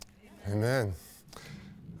Amen.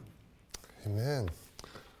 Amen.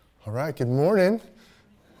 All right, good morning,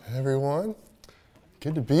 everyone.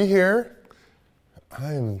 Good to be here.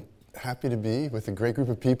 I'm happy to be with a great group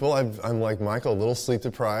of people. I'm like Michael, a little sleep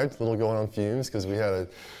deprived, a little going on fumes because we had a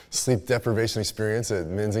sleep deprivation experience at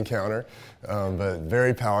Men's Encounter, but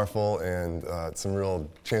very powerful and some real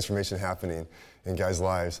transformation happening in guys'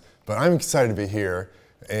 lives. But I'm excited to be here,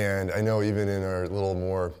 and I know even in our little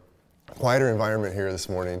more quieter environment here this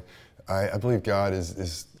morning, I believe God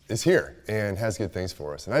is here and has good things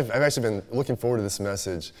for us. And I've actually been looking forward to this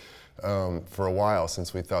message for a while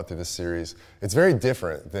since we thought through this series. It's very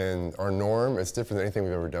different than our norm. It's different than anything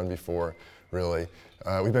we've ever done before, really.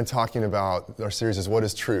 We've been talking about, our series is What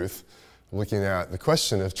is Truth? Looking at the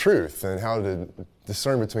question of truth and how to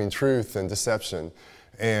discern between truth and deception,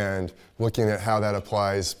 and looking at how that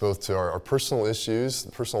applies both to our personal issues,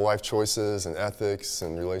 personal life choices and ethics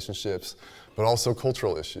and relationships, but also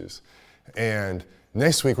cultural issues. And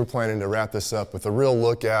next week we're planning to wrap this up with a real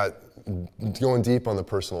look at going deep on the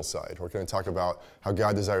personal side. We're going to talk about how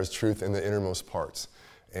God desires truth in the innermost parts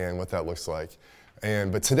and what that looks like.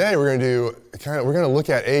 But today we're going to look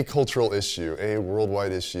at a cultural issue, a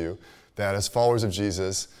worldwide issue that as followers of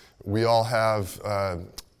Jesus we all have.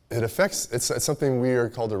 It's something we are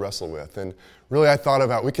called to wrestle with. And really I thought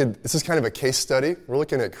about, this is kind of a case study. We're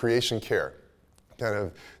looking at creation care, kind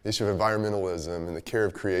of the issue of environmentalism and the care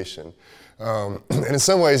of creation. And in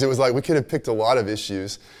some ways it was like we could have picked a lot of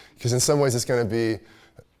issues, because in some ways it's going to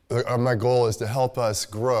be, my goal is to help us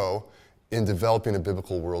grow in developing a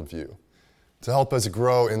biblical worldview, to help us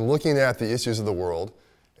grow in looking at the issues of the world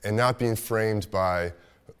and not being framed by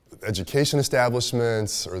education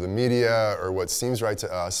establishments or the media or what seems right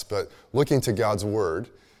to us, but looking to God's Word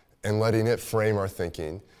and letting it frame our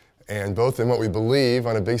thinking, and both in what we believe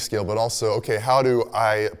on a big scale, but also, okay, how do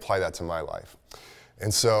I apply that to my life?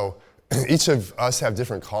 And so each of us have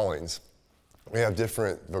different callings. We have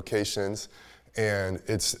different vocations, and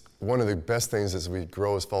it's one of the best things as we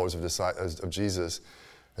grow as followers of Jesus,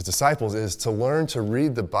 as disciples, is to learn to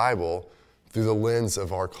read the Bible through the lens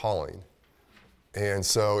of our calling. And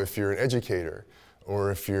so if you're an educator,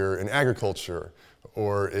 or if you're in agriculture,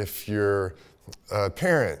 or if you're a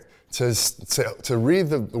parent, to read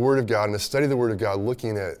the Word of God and to study the Word of God,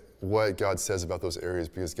 looking at what God says about those areas,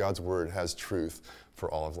 because God's Word has truth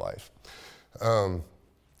for all of life.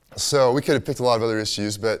 So we could have picked a lot of other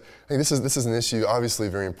issues, but I think this is an issue obviously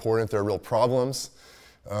very important. There are real problems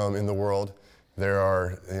in the world. There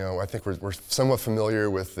are, I think we're somewhat familiar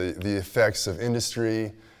with the effects of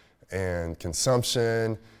industry and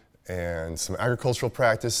consumption and some agricultural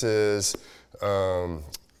practices. I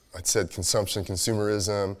said consumption,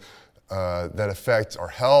 consumerism, that affect our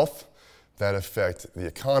health, that affect the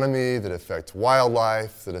economy, that affect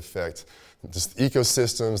wildlife, that affect just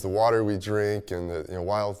ecosystems, the water we drink, and the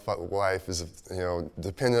wildlife is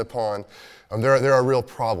dependent upon. There are real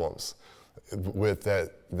problems with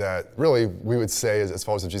that really we would say, as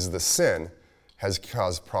followers of Jesus, the sin has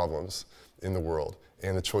caused problems in the world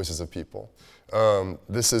and the choices of people.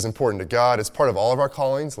 This is important to God. It's part of all of our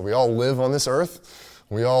callings. We all live on this earth.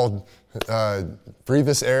 We all breathe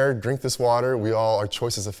this air, drink this water. Our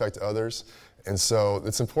choices affect others. And so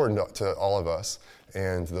it's important to all of us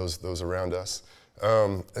and those around us.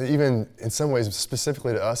 Even in some ways,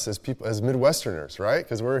 specifically to us as people, as Midwesterners, right?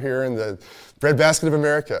 Because we're here in the breadbasket of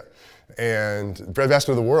America and breadbasket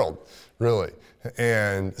of the world, really.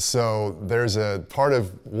 And so there's a part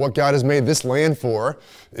of what God has made this land for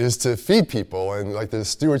is to feed people, and like the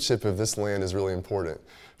stewardship of this land is really important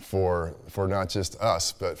for not just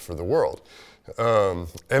us, but for the world.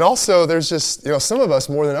 And also there's just, some of us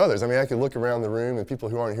more than others. I mean, I could look around the room and people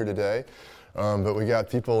who aren't here today, but we got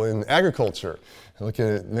people in agriculture. Looking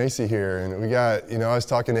at Macy here, and we got, I was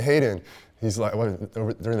talking to Hayden. He's like,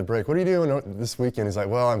 during the break, what are you doing this weekend? He's like,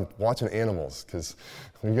 well, I'm watching animals, because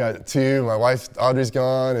we've got two. My wife, Audrey's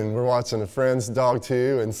gone, and we're watching a friend's dog,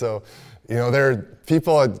 too. And so, there are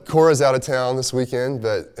people Cora's out of town this weekend,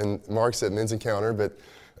 and Mark's at Men's Encounter, but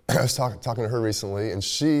I was talking to her recently, and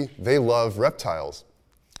they love reptiles.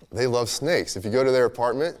 They love snakes. If you go to their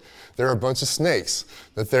apartment, there are a bunch of snakes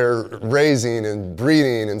that they're raising and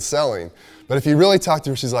breeding and selling. But if you really talk to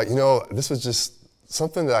her, she's like, this was just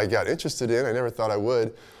something that I got interested in. I never thought I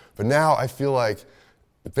would. But now I feel like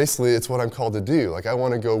basically it's what I'm called to do. Like I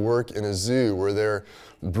want to go work in a zoo where they're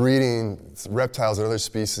breeding reptiles and other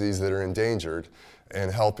species that are endangered and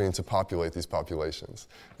helping to populate these populations.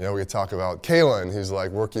 We could talk about Kaylin, who's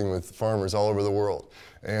like working with farmers all over the world.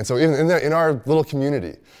 And so even in our little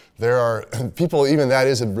community, there are people, even that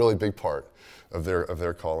is a really big part of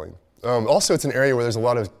their calling. Also, it's an area where there's a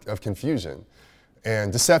lot of confusion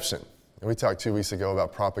and deception. And we talked 2 weeks ago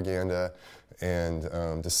about propaganda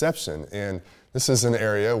and deception. And this is an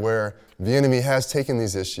area where the enemy has taken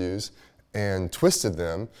these issues and twisted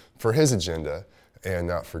them for his agenda and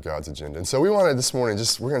not for God's agenda. And so we wanted this morning,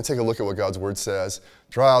 we're going to take a look at what God's Word says,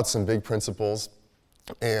 draw out some big principles,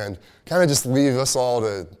 and kind of just leave us all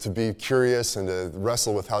to be curious and to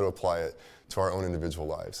wrestle with how to apply it to our own individual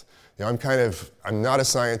lives. You know, I'm not a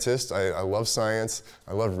scientist. I love science.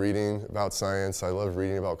 I love reading about science. I love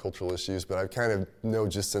reading about cultural issues, but I kind of know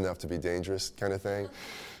just enough to be dangerous kind of thing.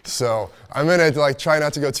 So I'm going to try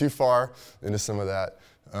not to go too far into some of that.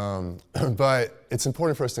 But it's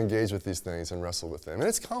important for us to engage with these things and wrestle with them. And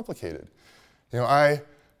it's complicated. You know,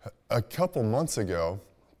 a couple months ago,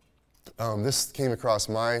 this came across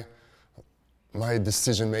my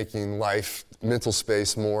decision-making life, mental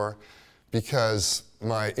space more, because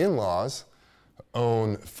my in-laws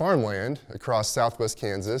own farmland across southwest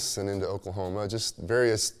Kansas and into Oklahoma, just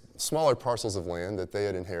various smaller parcels of land that they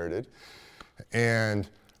had inherited. And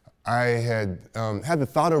I had had the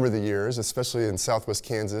thought over the years, especially in southwest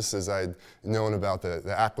Kansas, as I'd known about the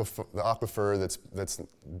aquifer that's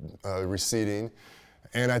receding.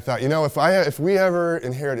 And I thought, you know, if we ever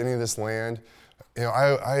inherit any of this land, you know,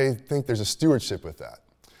 I think there's a stewardship with that.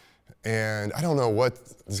 And I don't know what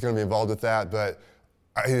is going to be involved with that, but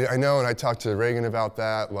I know, and I talked to Reagan about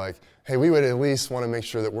that, like, hey, we would at least want to make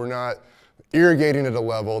sure that we're not irrigating at a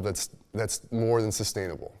level that's more than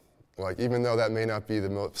sustainable. Like, even though that may not be the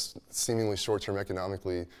most seemingly short-term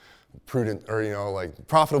economically prudent or, you know, like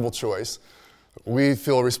profitable choice, we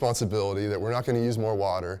feel a responsibility that we're not going to use more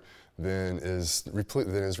water than is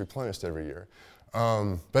replenished every year.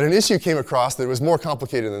 But an issue came across that was more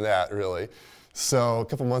complicated than that, really. So a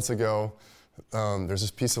couple months ago, there's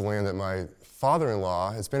this piece of land that my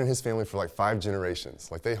father-in-law has been in his family for like 5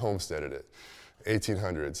 generations. Like, they homesteaded it,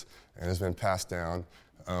 1800s, and has been passed down.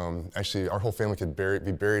 Actually, our whole family could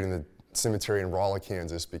be buried in the cemetery in Rolla,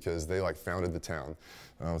 Kansas, because they founded the town.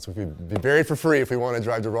 So we could be buried for free if we want to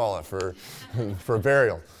drive to Rolla for a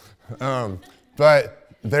burial. But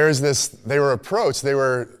there's this. They were approached.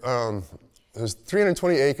 There's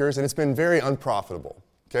 320 acres, and it's been very unprofitable.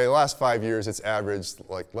 Okay, the last 5 years, it's averaged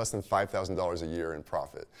like less than $5,000 a year in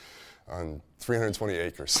profit on 320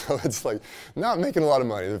 acres. So it's like not making a lot of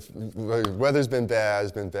money. The weather's been bad.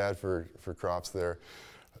 It's been bad for crops there.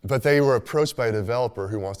 But they were approached by a developer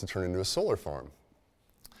who wants to turn it into a solar farm.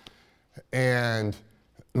 And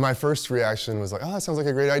my first reaction was like, oh, that sounds like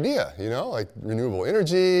a great idea, you know, like renewable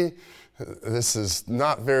energy. This is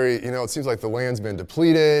not very, you know, it seems like the land's been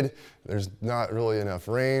depleted. There's not really enough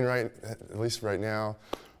rain, at least right now.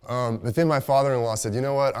 But then my father-in-law said, you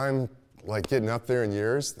know what, I'm like getting up there in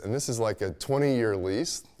years, and this is like a 20-year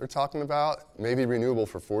lease they're talking about, maybe renewable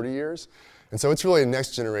for 40 years. And so it's really a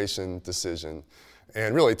next generation decision,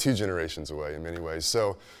 and really 2 generations away in many ways.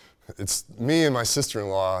 So it's me and my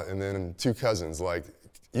sister-in-law and then 2 cousins, like,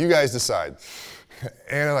 you guys decide.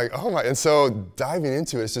 And I'm like, oh my, and so diving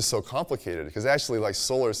into it is just so complicated, because actually like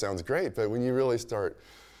solar sounds great, but when you really start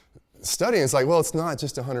studying, it's like, well, it's not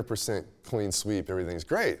just 100% clean sweep, everything's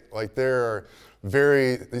great. Like, there are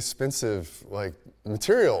very expensive like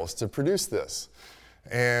materials to produce this.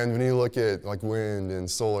 And when you look at like wind and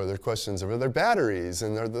solar, there are questions of, are there batteries?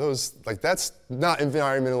 And are those, like, that's not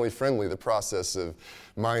environmentally friendly, the process of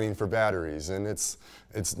mining for batteries. And it's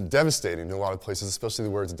devastating in a lot of places, especially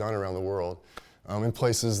where it's done around the world, in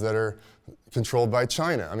places that are controlled by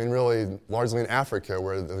China. I mean, really, largely in Africa,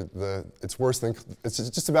 where it's worse than, it's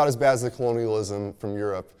just about as bad as the colonialism from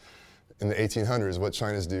Europe in the 1800s, what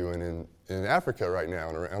China's doing in Africa right now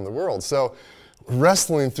and around the world. So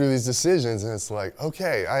wrestling through these decisions, and it's like,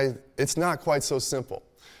 okay, it's not quite so simple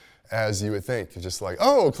as you would think. It's just like,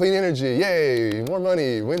 oh, clean energy, yay, more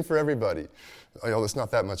money, win for everybody. You know, it's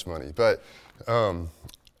not that much money, but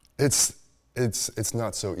it's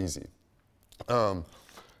not so easy.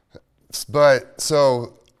 But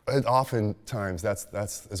so oftentimes, that's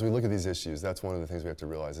as we look at these issues, that's one of the things we have to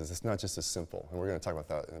realize is it's not just as simple, and we're going to talk about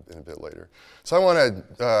that in a bit later. So I want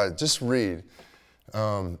to just read,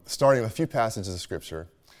 starting with a few passages of Scripture.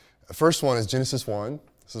 The first one is Genesis 1.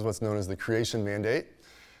 This is what's known as the creation mandate.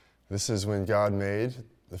 This is when God made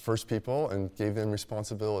the first people and gave them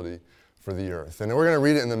responsibility for the earth. And we're going to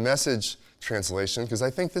read it in the Message translation, because I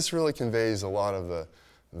think this really conveys a lot of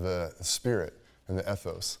the spirit and the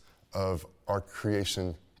ethos of our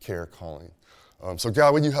creation care calling. So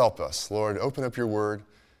God, would you help us? Lord, open up your word,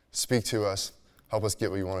 speak to us, help us get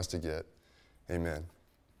what you want us to get. Amen.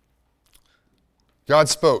 God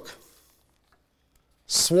spoke,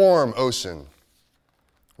 swarm ocean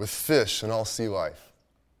with fish and all sea life.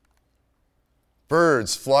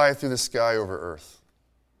 Birds fly through the sky over earth.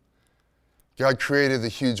 God created the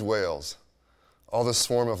huge whales, all the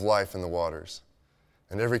swarm of life in the waters,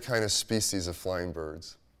 and every kind of species of flying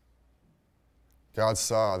birds. God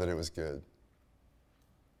saw that it was good.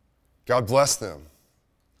 God blessed them.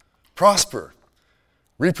 Prosper,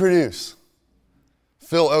 reproduce,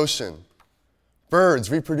 fill ocean,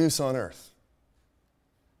 birds reproduce on earth.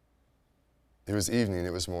 It was evening,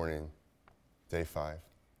 it was morning, day 5.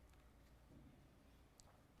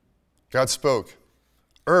 God spoke,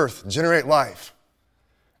 earth, generate life,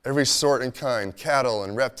 every sort and kind, cattle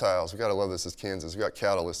and reptiles. We've got to love this as Kansas. We've got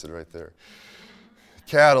cattle listed right there.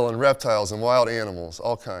 Cattle and reptiles and wild animals,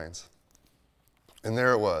 all kinds. And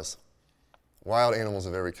there it was, wild animals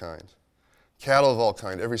of every kind. Cattle of all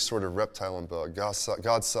kind, every sort of reptile and bug. God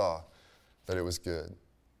saw that it was good.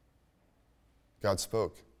 God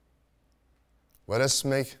spoke. Let us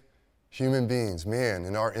make human beings, man,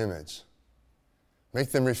 in our image.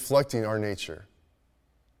 Make them reflecting our nature,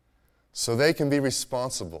 so they can be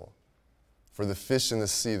responsible for the fish in the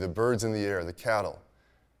sea, the birds in the air, the cattle,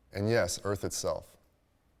 and yes, earth itself,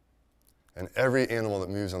 and every animal that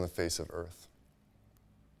moves on the face of earth.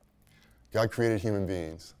 God created human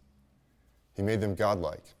beings. He made them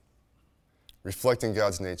godlike, reflecting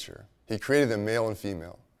God's nature. He created them male and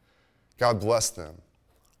female. God blessed them.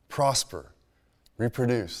 Prosper,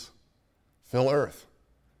 reproduce, fill earth,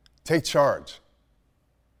 take charge.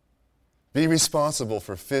 Be responsible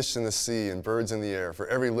for fish in the sea and birds in the air, for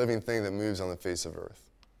every living thing that moves on the face of earth.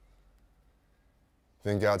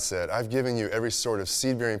 Then God said, I've given you every sort of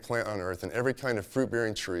seed-bearing plant on earth and every kind of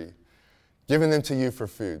fruit-bearing tree, given them to you for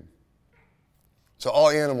food. To all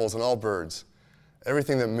animals and all birds,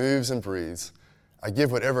 everything that moves and breathes, I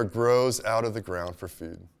give whatever grows out of the ground for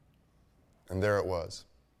food. And there it was.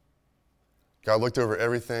 God looked over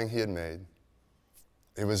everything he had made.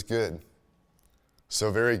 It was good, so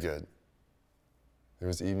very good. It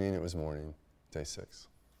was evening, it was morning, day 6.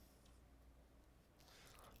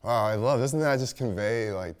 Wow, I love, doesn't that just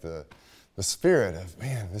convey like the spirit of,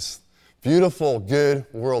 man, this beautiful, good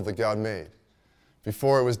world that God made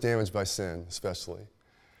before it was damaged by sin, especially.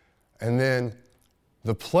 And then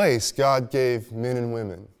the place God gave men and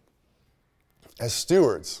women as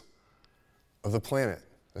stewards of the planet,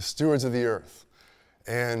 as stewards of the earth,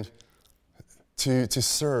 and to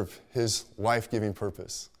serve his life-giving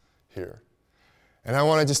purpose here. And I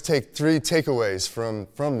want to just take 3 takeaways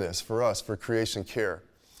from this for us, for creation care.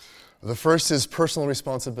 The first is personal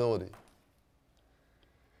responsibility.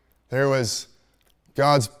 There was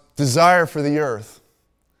God's desire for the earth,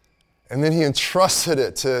 and then he entrusted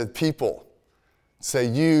it to people. Say,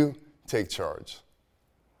 you take charge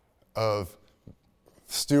of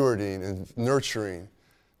stewarding and nurturing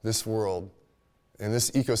this world and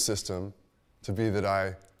this ecosystem to be that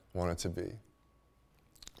I want it to be.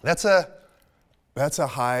 That's a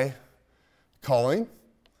high calling.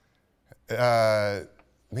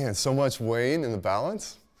 Man, so much weighing in the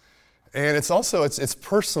balance. And it's also, it's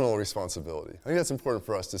personal responsibility. I think that's important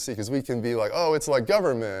for us to see, because we can be like, oh, it's like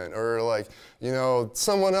government, or like,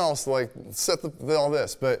 someone else like set all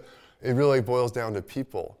this. But it really boils down to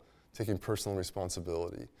people taking personal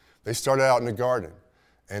responsibility. They started out in a garden,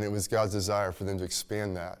 and it was God's desire for them to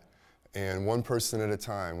expand that. And one person at a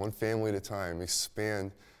time, one family at a time,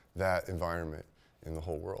 expand that environment in the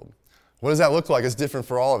whole world. What does that look like? It's different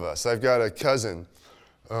for all of us. I've got a cousin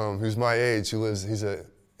who's my age, he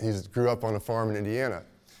grew up on a farm in Indiana,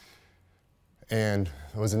 and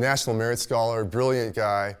was a National Merit Scholar, brilliant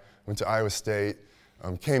guy, went to Iowa State,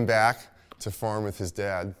 came back to farm with his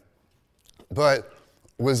dad, but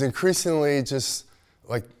was increasingly just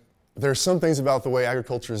like, there are some things about the way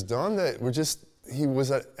agriculture is done that he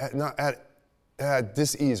was not at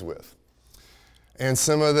dis-ease with. And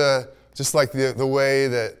some of just like the way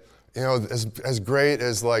that, as great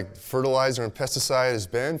as like fertilizer and pesticide has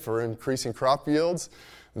been for increasing crop yields,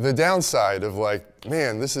 the downside of like,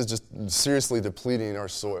 man, this is just seriously depleting our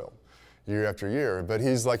soil year after year. But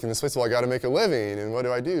he's like in this place, well, I got to make a living, and what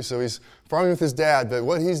do I do? So he's farming with his dad, but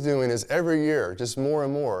what he's doing is every year, just more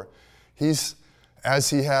and more, as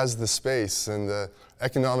he has the space and the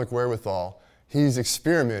economic wherewithal, he's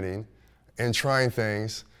experimenting and trying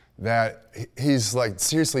things that he's like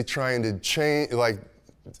seriously trying to change, like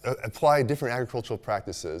apply different agricultural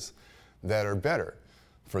practices that are better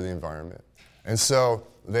for the environment. And so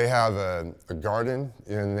they have a garden,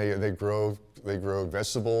 and they grow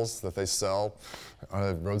vegetables that they sell on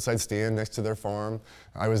a roadside stand next to their farm.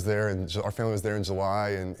 I was there, and our family was there in July,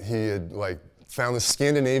 and he had like found the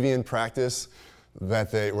Scandinavian practice where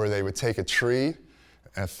they would take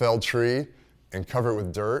a felled tree, and cover it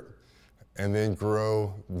with dirt, and then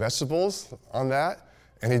grow vegetables on that.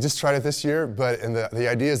 And he just tried it this year, and the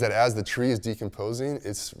idea is that as the tree is decomposing,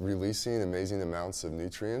 it's releasing amazing amounts of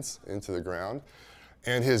nutrients into the ground.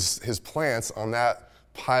 And his plants on that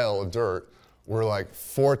pile of dirt were like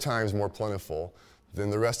 4 times more plentiful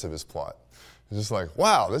than the rest of his plot. It's just like,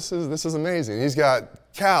 wow, this is amazing. He's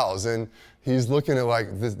got cows, and he's looking at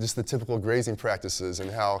like just the typical grazing practices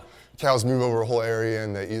and how cows move over a whole area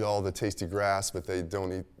and they eat all the tasty grass, but they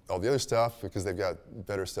don't eat all the other stuff because they've got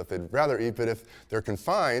better stuff they'd rather eat. But if they're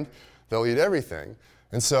confined, they'll eat everything.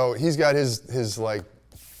 And so he's got his like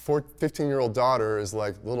 15-year-old daughter is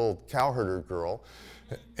like little cow herder girl,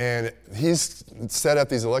 and he's set up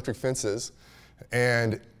these electric fences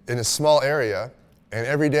and in a small area, and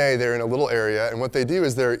every day they're in a little area, and what they do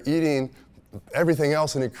is they're eating everything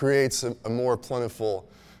else, and it creates a more plentiful,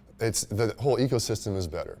 the whole ecosystem is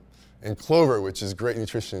better. And clover, which is great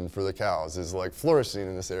nutrition for the cows, is like flourishing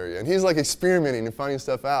in this area. And he's like experimenting and finding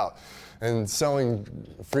stuff out and selling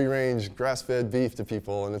free-range grass-fed beef to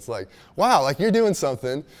people. And it's like, wow, like you're doing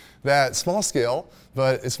something that small scale,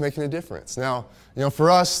 but it's making a difference. Now, for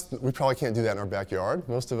us, we probably can't do that in our backyard,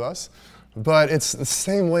 most of us. But it's the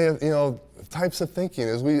same way of, types of thinking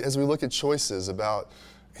as we look at choices about,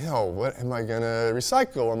 what am I going to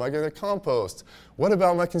recycle? Am I going to compost? What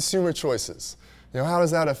about my consumer choices? How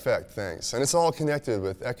does that affect things? And it's all connected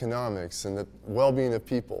with economics and the well-being of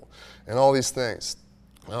people and all these things.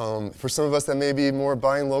 For some of us, that may be more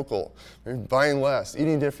buying local, maybe buying less,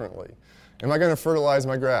 eating differently. Am I going to fertilize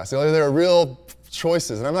my grass? There are real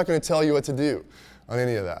choices, and I'm not going to tell you what to do on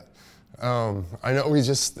any of that. I know we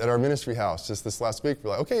just, at our ministry house, just this last week,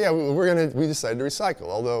 we're like, okay, yeah, we decided to recycle,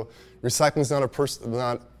 although recycling's not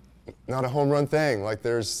a home run thing. Like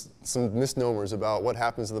there's some misnomers about what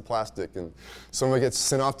happens to the plastic, and some of it gets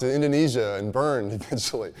sent off to Indonesia and burned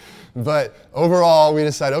eventually. But overall, we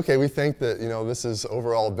decided, okay, we think that this is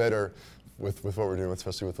overall better with what we're doing,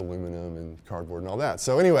 especially with aluminum and cardboard and all that.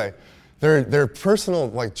 So anyway, they're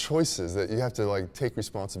personal choices that you have to take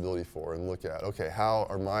responsibility for and look at. Okay, how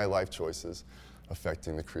are my life choices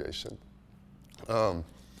affecting the creation?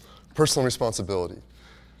 Personal responsibility.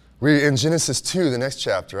 In Genesis 2, the next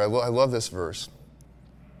chapter, I love this verse.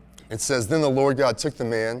 It says, "Then the Lord God took the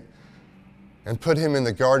man and put him in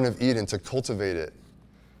the Garden of Eden to cultivate it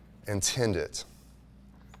and tend it."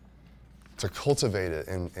 To cultivate it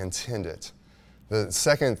and tend it. The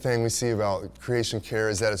second thing we see about creation care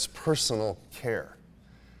is that it's personal care.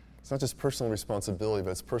 It's not just personal responsibility,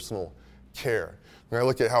 but it's personal care. When I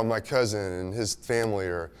look at how my cousin and his family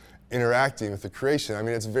are interacting with the creation,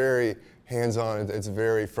 it's very hands-on, it's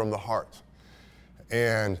very from the heart.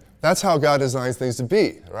 And that's how God designs things to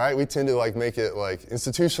be, right? We tend to make it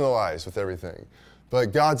institutionalized with everything.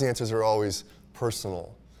 But God's answers are always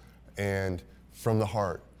personal and from the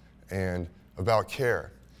heart and about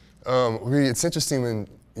care. It's interesting when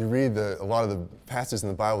you read a lot of the passages in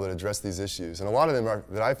the Bible that address these issues, and a lot of them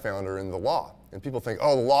that I've found are in the law. And people think, the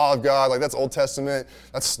law of God, that's Old Testament.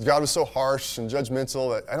 God was so harsh and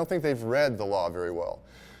judgmental. I don't think they've read the law very well.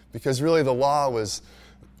 Because really the law was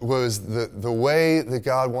the way that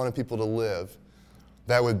God wanted people to live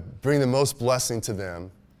that would bring the most blessing to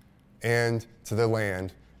them and to their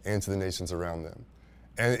land and to the nations around them.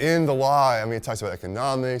 And in the law, it talks about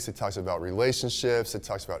economics, it talks about relationships, it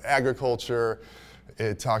talks about agriculture,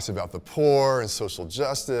 it talks about the poor and social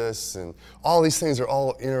justice, and all these things are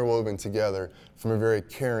all interwoven together from a very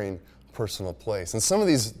caring, personal place. And some of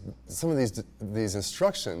these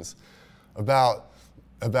instructions about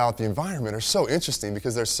the environment are so interesting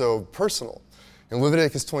because they're so personal. In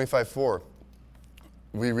Leviticus 25:4,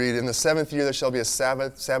 we read, "In the 7th year there shall be a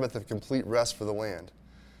Sabbath of complete rest for the land,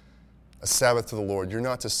 a Sabbath to the Lord. You're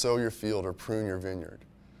not to sow your field or prune your vineyard."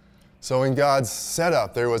 So in God's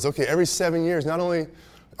setup, there was, okay, every 7 years, not only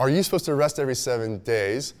are you supposed to rest every 7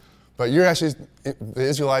 days, but the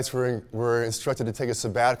Israelites were instructed to take a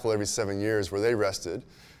sabbatical every 7 years where they rested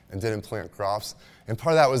and didn't plant crops. And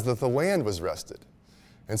part of that was that the land was rested.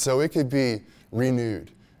 And so it could be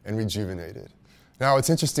renewed and rejuvenated. Now, it's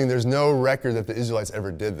interesting, there's no record that the Israelites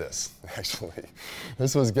ever did this, actually.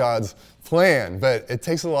 This was God's plan, but it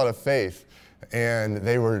takes a lot of faith. And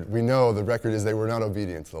we know the record is they were not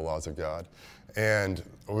obedient to the laws of God. And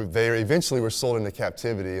they eventually were sold into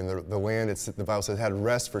captivity, and the land, the Bible says, had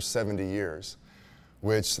rest for 70 years,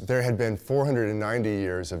 which there had been 490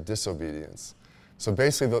 years of disobedience. So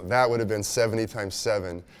basically, that would have been 70 times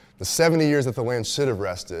 7. The 70 years that the land should have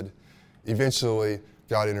rested, eventually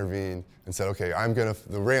God intervened and said, okay,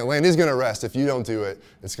 the land is going to rest. If you don't do it,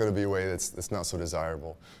 it's going to be a way that's not so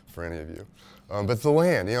desirable for any of you. But the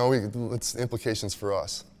land, it's implications for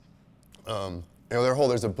us.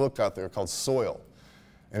 There's a book out there called Soil,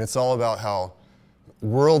 and it's all about how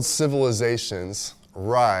world civilizations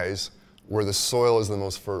rise where the soil is the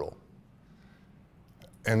most fertile.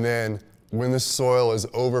 And then when the soil is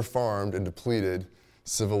over-farmed and depleted,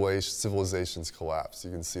 civilizations collapse.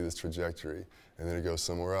 You can see this trajectory, and then it goes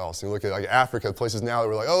somewhere else. You look at like Africa, places now that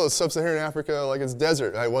we're like, oh, sub-Saharan Africa, like it's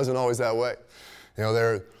desert. It wasn't always that way. You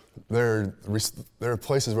know, there are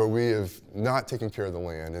places where we have not taken care of the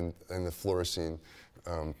land, and the flourishing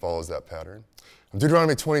follows that pattern.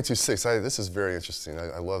 Deuteronomy 22:6. This is very interesting.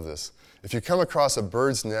 I love this. If you come across a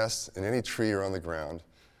bird's nest in any tree or on the ground,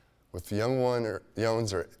 with young ones or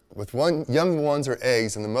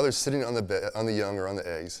eggs, and the mother sitting on the young or on the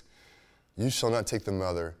eggs, you shall not take the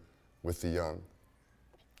mother with the young.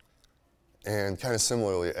 And kind of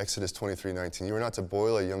similarly, Exodus 23:19, you are not to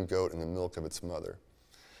boil a young goat in the milk of its mother.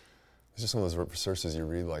 It's just one of those verses you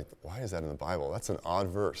read like, why is that in the Bible? That's an odd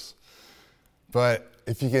verse. But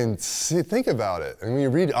if you can think about it, and when you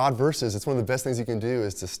read odd verses, it's one of the best things you can do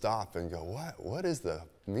is to stop and go, what is the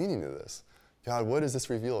meaning of this? God, what does this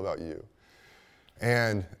reveal about you?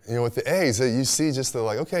 And, you know, with the eggs, you see just the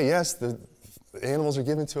like, okay, yes, the animals are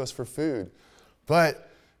given to us for food,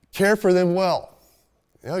 but care for them well.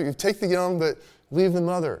 You know, you take the young, but leave the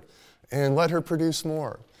mother and let her produce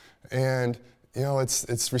more. And, you know,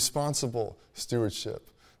 it's responsible stewardship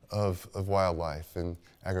of wildlife and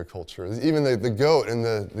agriculture. Even the goat and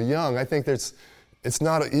the young, I think it's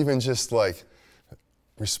not even just like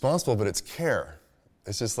responsible, but it's care.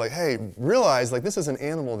 It's just like, hey, realize like this is an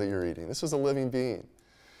animal that you're eating. This is a living being.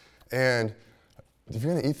 And if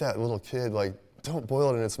you're gonna eat that little kid, like don't boil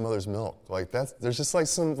it in its mother's milk. Like there's just like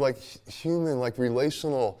some like human, like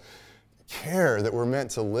relational care that we're meant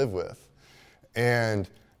to live with. And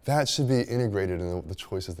that should be integrated in the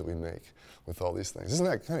choices that we make with all these things. Isn't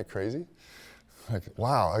that kind of crazy? Like,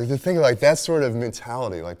 wow, I think like that sort of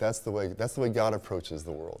mentality, like that's the way God approaches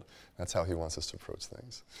the world. That's how he wants us to approach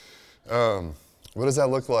things. What does that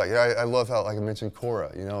look like? Yeah, I love how, like I mentioned,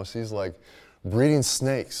 Cora, you know, she's like breeding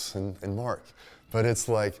snakes and Mark. But it's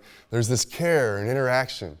like there's this care and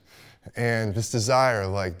interaction and this desire,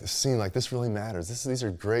 like seeing like this really matters. These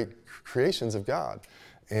are great creations of God,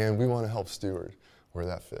 and we want to help steward where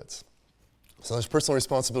that fits. So there's personal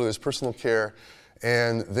responsibility, there's personal care,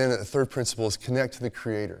 and then the third principle is connect to the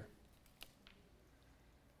Creator.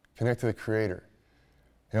 Connect to the Creator.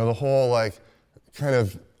 You know, the whole like kind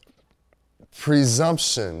of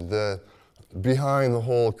presumption behind the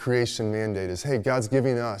whole creation mandate is, hey, God's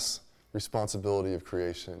giving us responsibility of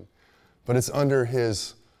creation, but it's under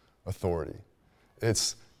his authority.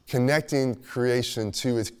 It's connecting creation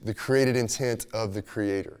to the created intent of the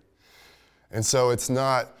Creator. And so it's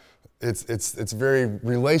very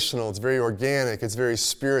relational, it's very organic, it's very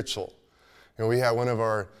spiritual. You know, we have one of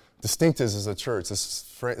our distinctives as a church,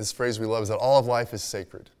 this phrase we love is that all of life is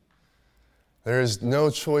sacred. There is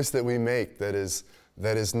no choice that we make that is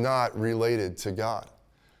not related to God.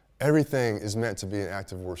 Everything is meant to be an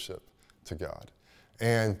act of worship to God.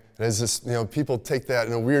 And as this, you know, people take that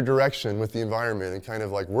in a weird direction with the environment and kind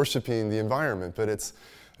of like worshiping the environment, but it's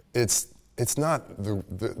not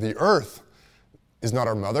the earth is not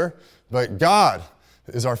our mother, but God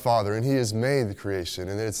is our Father, and he has made the creation,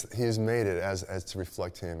 and he has made it as to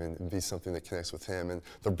reflect him and be something that connects with him. And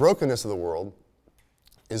the brokenness of the world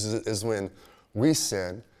is when we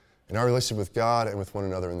sin, and our relationship with God and with one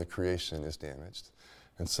another in the creation is damaged.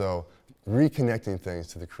 And so reconnecting things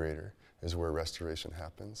to the Creator is where restoration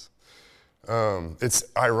happens. It's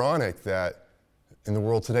ironic that in the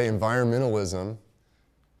world today, environmentalism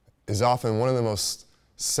is often one of the most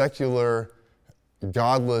secular,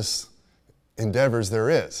 godless endeavors there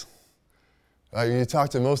is. You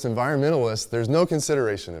talk to most environmentalists, there's no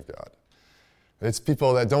consideration of God. It's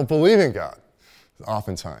people that don't believe in God,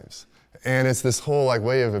 oftentimes. And it's this whole like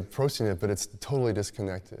way of approaching it, but it's totally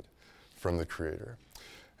disconnected from the Creator.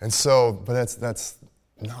 And so, but that's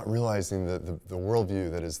not realizing the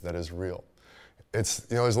worldview that is real. It's,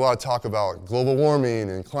 you know, there's a lot of talk about global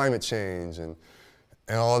warming and climate change and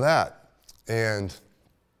all of that. And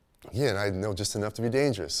again, I know just enough to be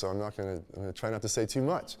dangerous, so I'm going to try not to say too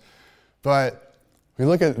much. But we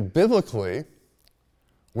look at biblically,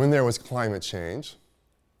 when there was climate change,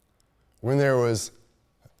 when there was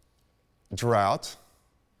drought,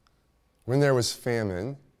 when there was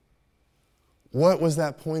famine, what was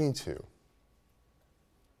that pointing to?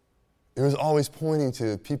 It was always pointing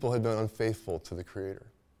to people had been unfaithful to the Creator.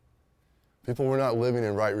 People were not living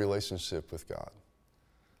in right relationship with God.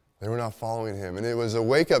 They were not following him. And it was a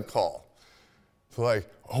wake-up call. It's like,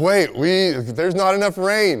 oh wait, there's not enough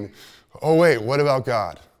rain. Oh wait, what about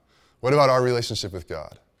God? What about our relationship with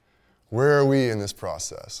God? Where are we in this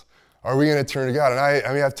process? Are we going to turn to God?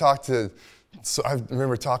 And I've talked to So I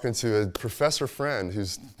remember talking to a professor friend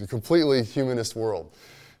who's a completely humanist world.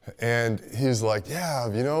 And he's like, yeah,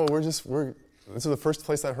 this is the first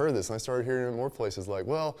place I heard this. And I started hearing it in more places like,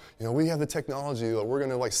 well, we have the technology that we're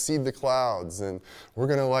going to like seed the clouds and we're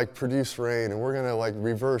going to like produce rain and we're going to like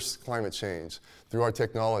reverse climate change through our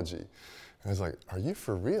technology. And I was like, are you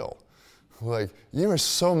for real? Like, you are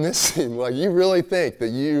so missing. Like, you really think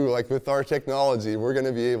that with our technology, we're going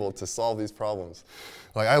to be able to solve these problems.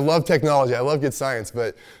 Like, I love technology, I love good science,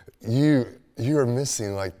 but you are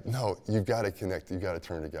missing, no, you've got to connect, you've got to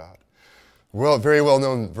turn to God. Well, very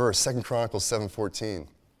well-known verse, 2 Chronicles 7:14.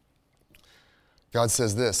 God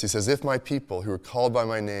says this, he says, if my people who are called by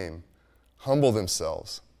my name humble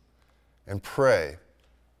themselves and pray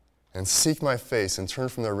and seek my face and turn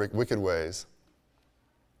from their wicked ways,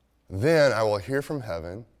 then I will hear from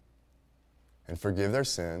heaven and forgive their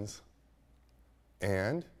sins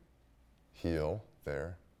and heal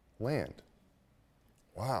their land.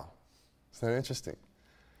 Wow, isn't that interesting?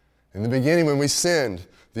 In the beginning, when we sinned,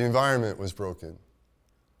 the environment was broken.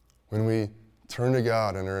 When we turn to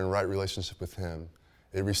God and are in right relationship with Him,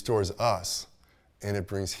 it restores us and it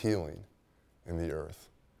brings healing in the earth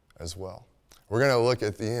as well. We're going to look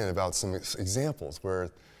at the end about some examples where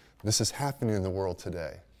this is happening in the world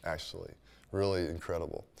today, actually. Really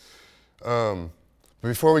incredible. But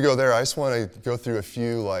before we go there, I just want to go through a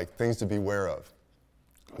few things to beware of.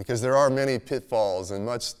 Because there are many pitfalls and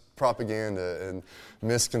much propaganda and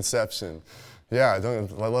misconception. Yeah,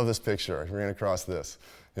 I love this picture. I ran across this.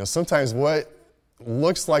 Sometimes what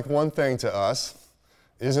looks like one thing to us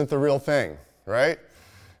isn't the real thing, right?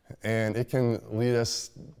 And it can lead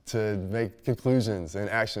us to make conclusions and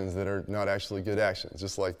actions that are not actually good actions,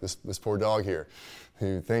 just like this poor dog here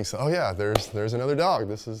who thinks, oh yeah, there's another dog.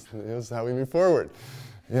 This is how we move forward.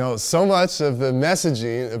 So much of the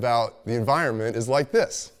messaging about the environment is like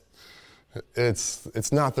this.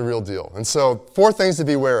 It's not the real deal. And so 4 things to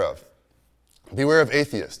beware of. Beware of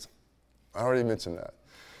atheists. I already mentioned that.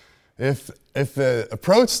 If the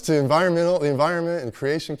approach to the environment and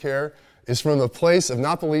creation care is from a place of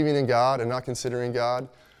not believing in God and not considering God,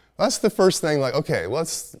 that's the first thing, okay,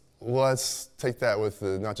 let's take that with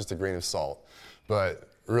not just a grain of salt, but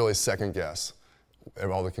really second guess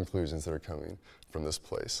all the conclusions that are coming from this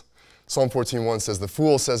place. Psalm 14:1 says, the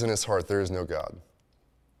fool says in his heart, there is no God.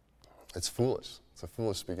 It's foolish. It's a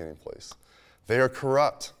foolish beginning place. They are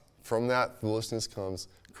corrupt. From that foolishness comes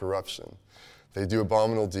corruption. They do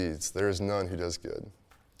abominable deeds. There is none who does good.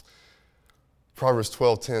 Proverbs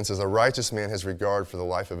 12:10 says, a righteous man has regard for the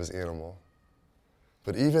life of his animal,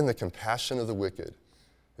 but even the compassion of the wicked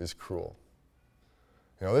is cruel.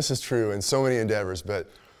 This is true in so many endeavors, but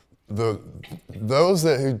those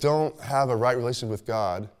who don't have a right relationship with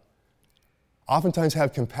God oftentimes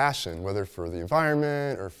have compassion, whether for the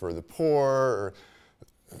environment or for the poor,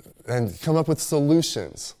 and come up with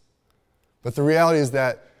solutions. But the reality is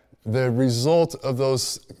that the result of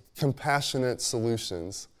those compassionate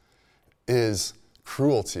solutions is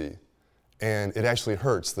cruelty, and it actually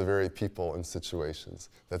hurts the very people and situations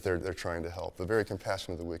that they're trying to help. The very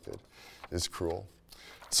compassion of the wicked is cruel.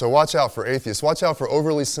 So watch out for atheists. Watch out for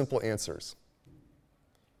overly simple answers.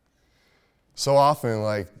 So often,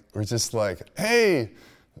 we're just hey,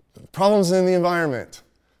 problems in the environment.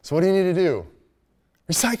 So what do you need to do?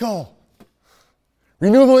 Recycle.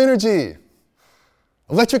 Renewable energy.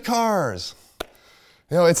 Electric cars.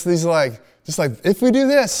 It's these if we do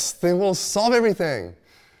this, then we'll solve everything.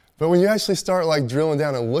 But when you actually start drilling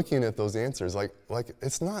down and looking at those answers,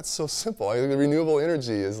 it's not so simple. The renewable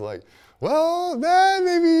energy is well,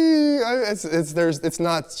 maybe it's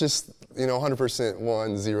not just 100%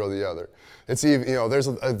 one, 0 the other. It's even there's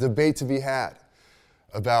a debate to be had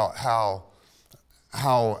about how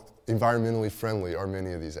environmentally friendly are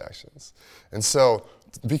many of these actions. And so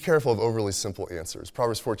be careful of overly simple answers.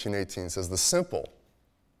 Proverbs 14:18 says, the simple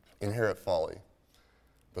inherit folly,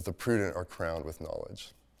 but the prudent are crowned with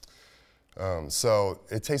knowledge. So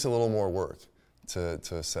it takes a little more work to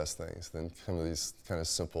assess things than some of these kind of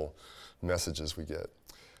simple messages we get.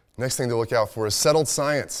 Next thing to look out for is settled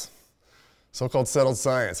science. So-called settled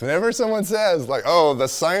science. Whenever someone says, oh, the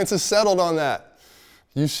science is settled on that,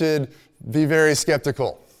 you should be very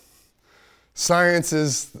skeptical. If science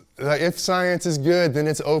is good, then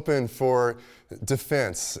it's open for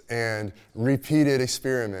defense and repeated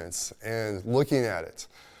experiments and looking at it.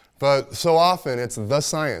 But so often it's the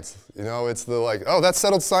science. It's oh, that's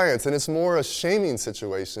settled science, and it's more a shaming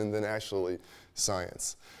situation than actually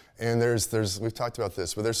science. And we've talked about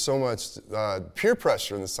this, but there's so much peer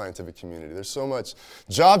pressure in the scientific community. There's so much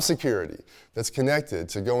job security that's connected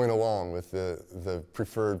to going along with the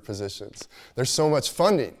preferred positions. There's so much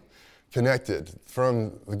funding connected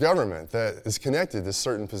from the government that is connected to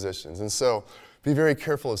certain positions. And so be very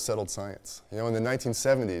careful of settled science. You know, in the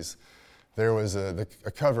 1970s, there was a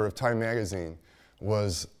cover of Time magazine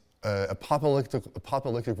was a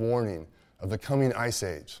apocalyptic warning of the coming ice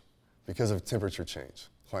age because of temperature change,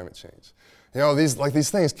 climate change. You know, these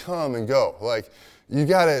things come and go. Like, you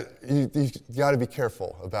gotta be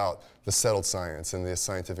careful about the settled science and the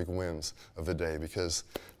scientific whims of the day, because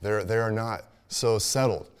they are not so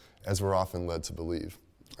settled as we're often led to believe.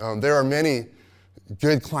 There are many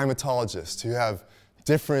good climatologists who have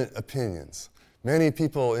different opinions. Many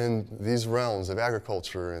people in these realms of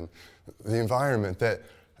agriculture and the environment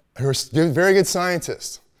who are very good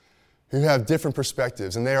scientists who have different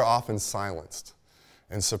perspectives, and they are often silenced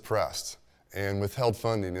and suppressed and withheld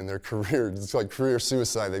funding in their career. It's like career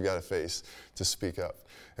suicide they've got to face to speak up.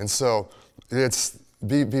 And so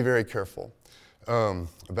be very careful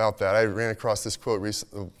about that. I ran across this quote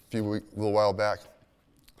a little while back.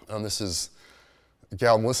 This is a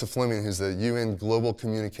gal, Melissa Fleming, who's the UN Global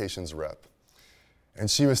Communications Rep. And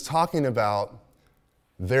she was talking about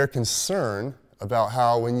their concern about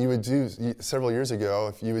how when you would do, several years ago,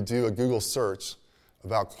 if you would do a Google search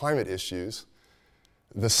about climate issues,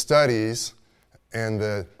 the studies and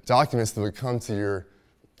the documents that would come to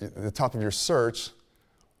the top of your search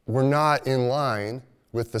were not in line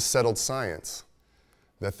with the settled science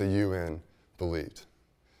that the UN believed.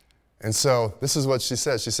 And so this is what she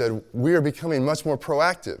said. She said, we are becoming much more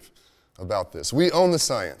proactive about this. We own the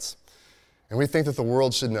science. And we think that the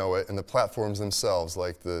world should know it, and the platforms themselves,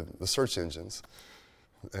 like the search engines,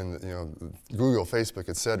 and Google, Facebook,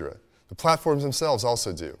 etc. The platforms themselves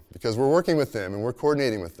also do, because we're working with them and we're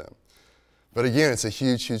coordinating with them. But again, it's a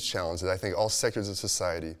huge, huge challenge that I think all sectors of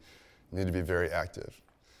society need to be very active.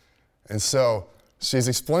 And so she's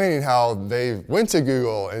explaining how they went to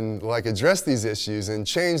Google and addressed these issues and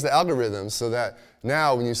changed the algorithms so that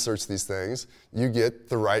now when you search these things, you get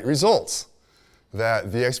the right results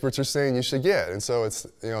that the experts are saying you should get. And so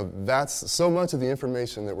that's so much of the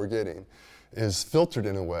information that we're getting is filtered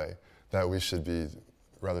in a way that we should be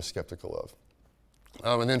rather skeptical of.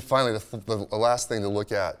 And then finally, the last thing to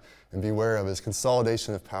look at and beware of is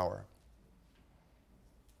consolidation of power.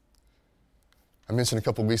 I mentioned a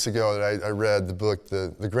couple weeks ago that I read the book,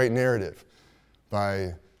 The Great Narrative,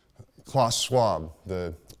 by Klaus Schwab,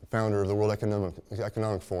 the founder of the World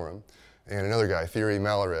Economic Forum, and another guy, Thierry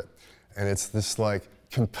Malaret. And it's this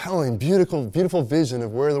compelling, beautiful vision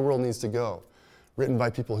of where the world needs to go, written by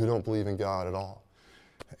people who don't believe in God at all.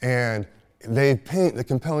 And they paint the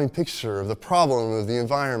compelling picture of the problem of the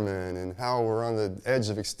environment and how we're on the edge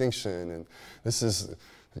of extinction, and this is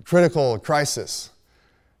a critical crisis.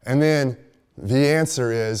 And then the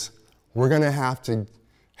answer is we're going to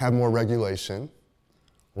have more regulation.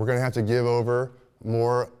 We're going to have to give over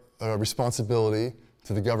more responsibility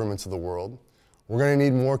to the governments of the world. We're going to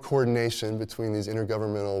need more coordination between these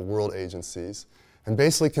intergovernmental world agencies and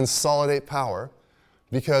basically consolidate power,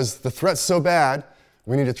 because the threat's so bad,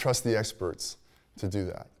 we need to trust the experts to do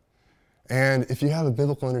that. And if you have a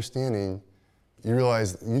biblical understanding, you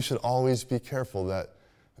realize you should always be careful that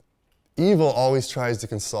evil always tries to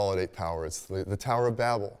consolidate power. It's the Tower of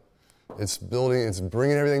Babel. It's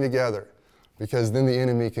bringing everything together, because then the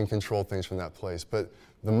enemy can control things from that place. But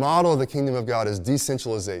the model of the kingdom of God is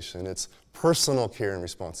decentralization. It's personal care and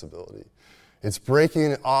responsibility. It's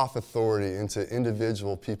breaking off authority into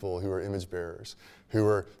individual people who are image bearers, who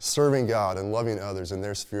are serving God and loving others in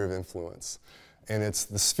their sphere of influence. And it's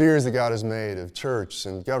the spheres that God has made of church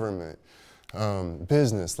and government,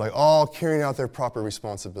 business, all carrying out their proper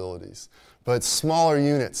responsibilities. But smaller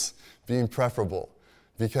units being preferable,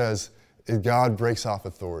 because God breaks off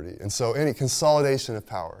authority. And so any consolidation of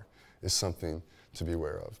power is something to be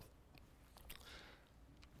aware of.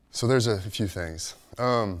 So there's a few things.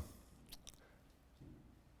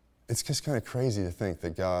 It's just kind of crazy to think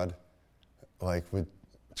that God would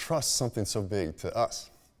trust something so big to us.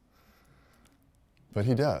 But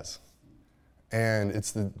he does. And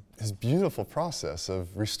it's his beautiful process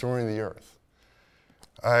of restoring the earth.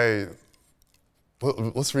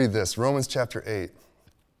 Let's read this, Romans chapter 8.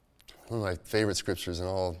 One of my favorite scriptures in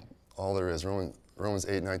all there is, Romans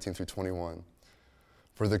 8, 19 through 21.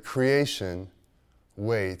 For the creation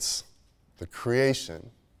waits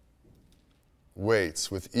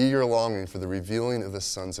with eager longing for the revealing of the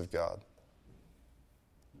sons of God.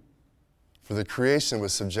 For the creation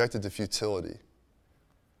was subjected to futility,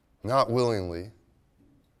 not willingly,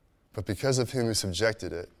 but because of him who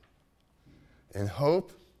subjected it, in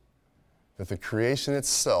hope that the creation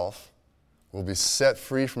itself will be set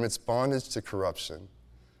free from its bondage to corruption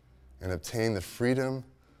and obtain the freedom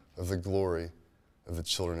of the glory of the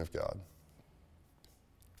children of God.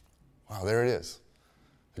 Wow, there it is.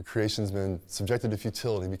 The creation's been subjected to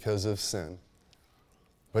futility because of sin.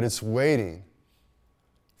 But it's waiting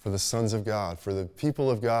for the sons of God, for the people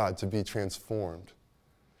of God to be transformed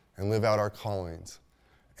and live out our callings.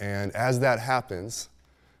 And as that happens,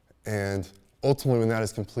 and ultimately when that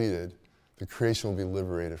is completed, the creation will be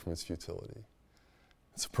liberated from its futility.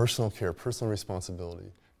 It's a personal care, personal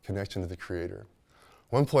responsibility, connection to the Creator.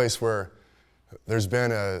 One place where there's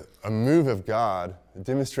been a move of God, a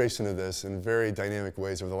demonstration of this in very dynamic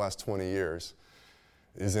ways over the last 20 years,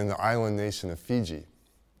 is in the island nation of Fiji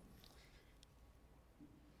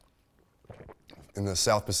in the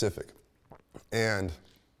South Pacific. And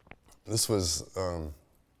this was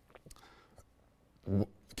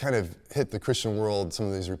kind of hit the Christian world, some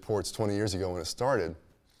of these reports 20 years ago when it started,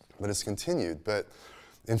 but it's continued. But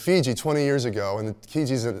in Fiji 20 years ago, and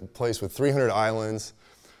Fiji's a place with 300 islands,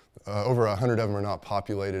 over 100 of them are not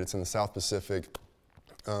populated. It's in the South Pacific.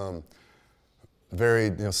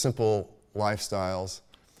 Very simple lifestyles.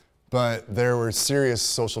 But there were serious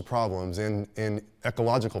social problems and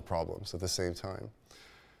ecological problems at the same time.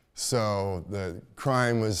 So the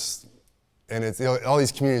crime was, and it's, all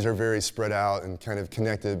these communities are very spread out and kind of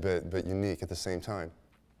connected but unique at the same time.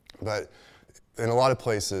 But in a lot of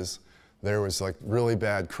places, there was like really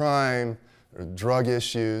bad crime, or drug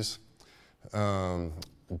issues,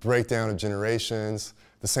 breakdown of generations.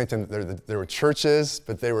 At the same time, there were churches,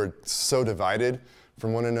 but they were so divided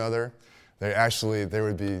from one another. There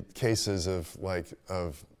would be cases of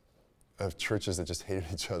churches that just hated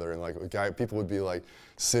each other, and people would be like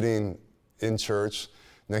sitting in church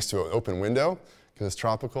next to an open window because it's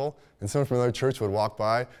tropical, and someone from another church would walk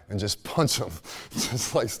by and just punch them,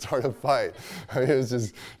 just like start a fight. I mean, it was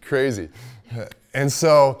just crazy. And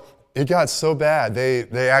so it got so bad,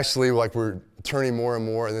 they actually were turning more and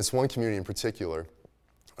more, and this one community in particular,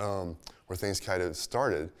 where things kind of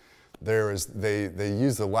started, they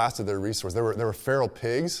used the last of their resources. There were feral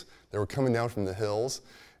pigs that were coming down from the hills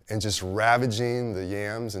and just ravaging the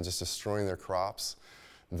yams and just destroying their crops.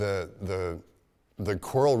 The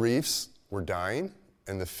coral reefs were dying,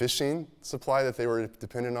 and the fishing supply that they were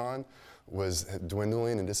dependent on was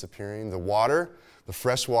dwindling and disappearing. The water, the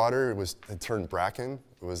fresh water, had turned bracken.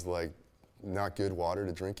 It was like not good water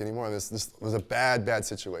to drink anymore. This was a bad, bad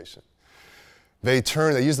situation. They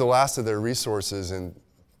used the last of their resources and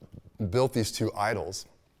built these two idols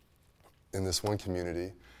in this one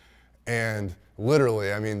community. And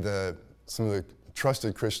literally, I mean, some of the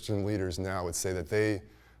trusted Christian leaders now would say that they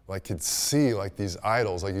could see these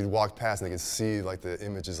idols, you'd walk past and they could see the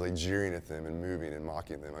images jeering at them and moving and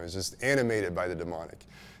mocking them. I was just animated by the demonic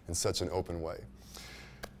in such an open way.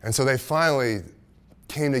 And so they finally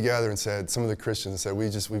came together and said, some of the Christians said,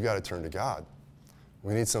 we've got to turn to God.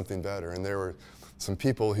 We need something better. And there were some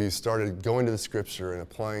people who started going to the scripture and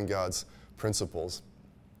applying God's principles.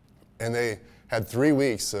 And they had 3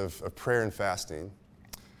 weeks of prayer and fasting.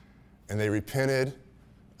 And they repented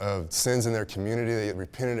of sins in their community. They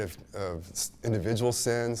repented of individual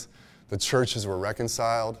sins. The churches were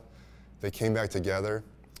reconciled. They came back together.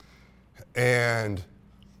 And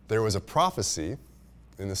there was a prophecy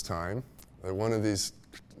in this time that one of these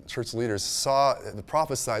church leaders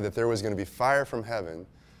prophesied that there was going to be fire from heaven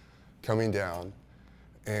coming down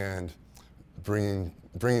and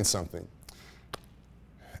bringing something.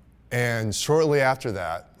 And shortly after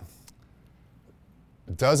that,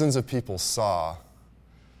 dozens of people saw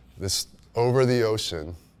this over the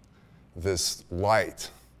ocean, this light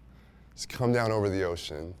just come down over the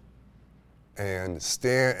ocean and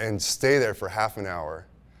stay there for half an hour.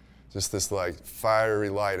 Just this fiery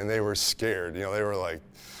light, and they were scared. They were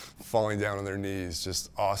falling down on their knees,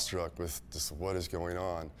 just awestruck with just what is going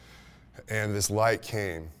on. And this light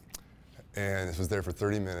came, and it was there for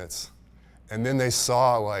 30 minutes. And then they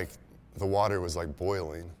saw the water was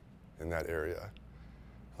boiling in that area.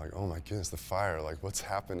 Oh my goodness, the fire, what's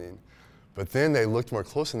happening? But then they looked more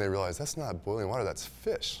closely and they realized that's not boiling water, that's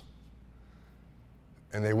fish.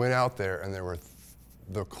 And they went out there and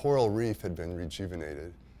the coral reef had been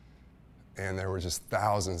rejuvenated. And there were just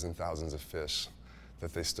thousands and thousands of fish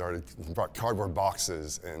that they brought cardboard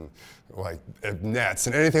boxes and nets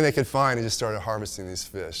and anything they could find, and just started harvesting these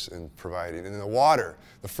fish and providing. And then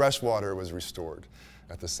the fresh water was restored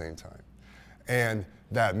at the same time. And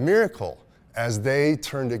that miracle, as they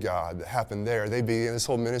turned to God, that happened there, they began this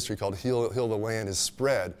whole ministry called Heal the Land is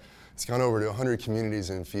spread. It's gone over to 100 communities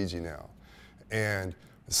in Fiji now. And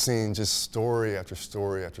seeing just story after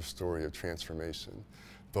story after story of transformation,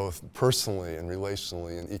 both personally and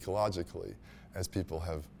relationally and ecologically, as people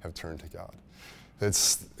have turned to God.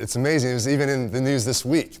 It's amazing. It was even in the news this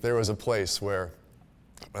week. There was a place where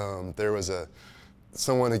There was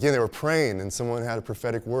someone, again, they were praying, and someone had a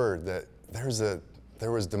prophetic word that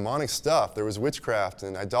there was demonic stuff, there was witchcraft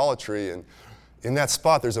and idolatry, and in that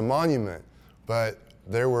spot there's a monument, but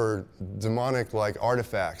there were demonic like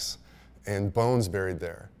artifacts and bones buried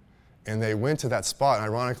there. And they went to that spot, and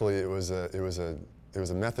ironically it was a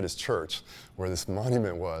Methodist church where this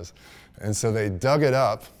monument was. And so they dug it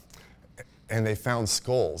up, and they found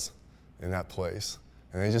skulls in that place.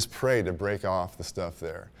 And they just prayed to break off the stuff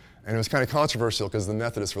there. And it was kind of controversial because the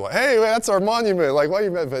Methodists were like, hey, that's our monument. Like, why are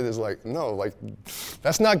you Methodists? Like, no, like,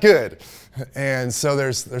 that's not good. And so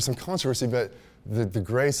there's some controversy, but the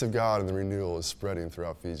grace of God and the renewal is spreading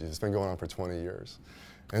throughout Fiji. It's been going on for 20 years.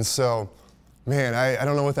 And so, man, I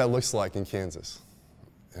don't know what that looks like in Kansas.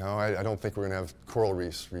 You know, I don't think we're going to have coral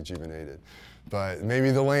reefs rejuvenated. But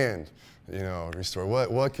maybe the land, restored.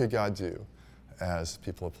 What could God do as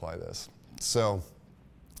people apply this? So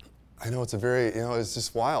I know it's it's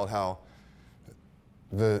just wild how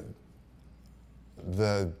the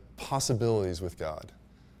possibilities with God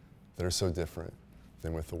that are so different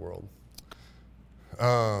than with the world.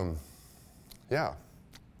 Yeah,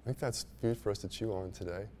 I think that's food for us to chew on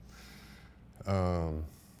today.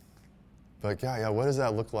 But yeah, what does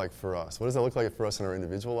that look like for us? What does that look like for us in our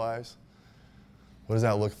individual lives? What does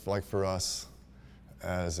that look like for us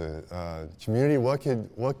as a community? What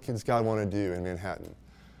does God want to do in Manhattan?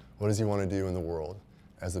 What does he want to do in the world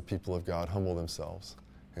as the people of God humble themselves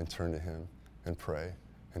and turn to him and pray,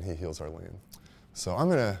 and he heals our land? So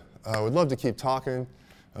I would love to keep talking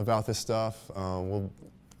about this stuff.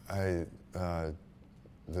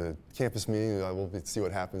 The campus meeting, we'll see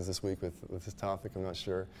what happens this week with this topic, I'm not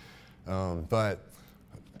sure. But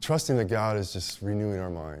trusting that God is just renewing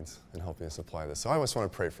our minds and helping us apply this. So I just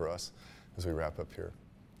want to pray for us as we wrap up here.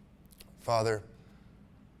 Father,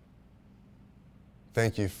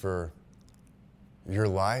 thank you for your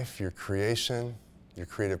life, your creation, your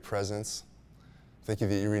creative presence. Thank you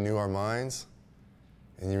that you renew our minds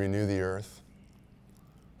and you renew the earth.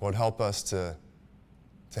 Lord, help us to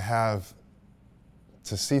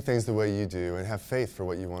see things the way you do and have faith for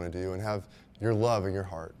what you want to do and have your love in your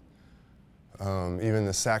heart. Even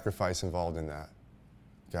the sacrifice involved in that,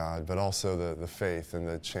 God, but also the faith and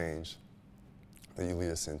the change that you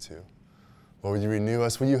lead us into. Lord, would you renew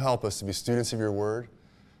us? Will you help us to be students of your word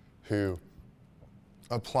who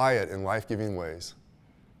apply it in life-giving ways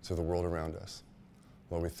to the world around us?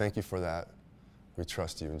 Lord, we thank you for that. We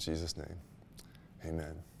trust you in Jesus' name.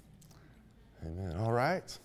 Amen. Amen. All right.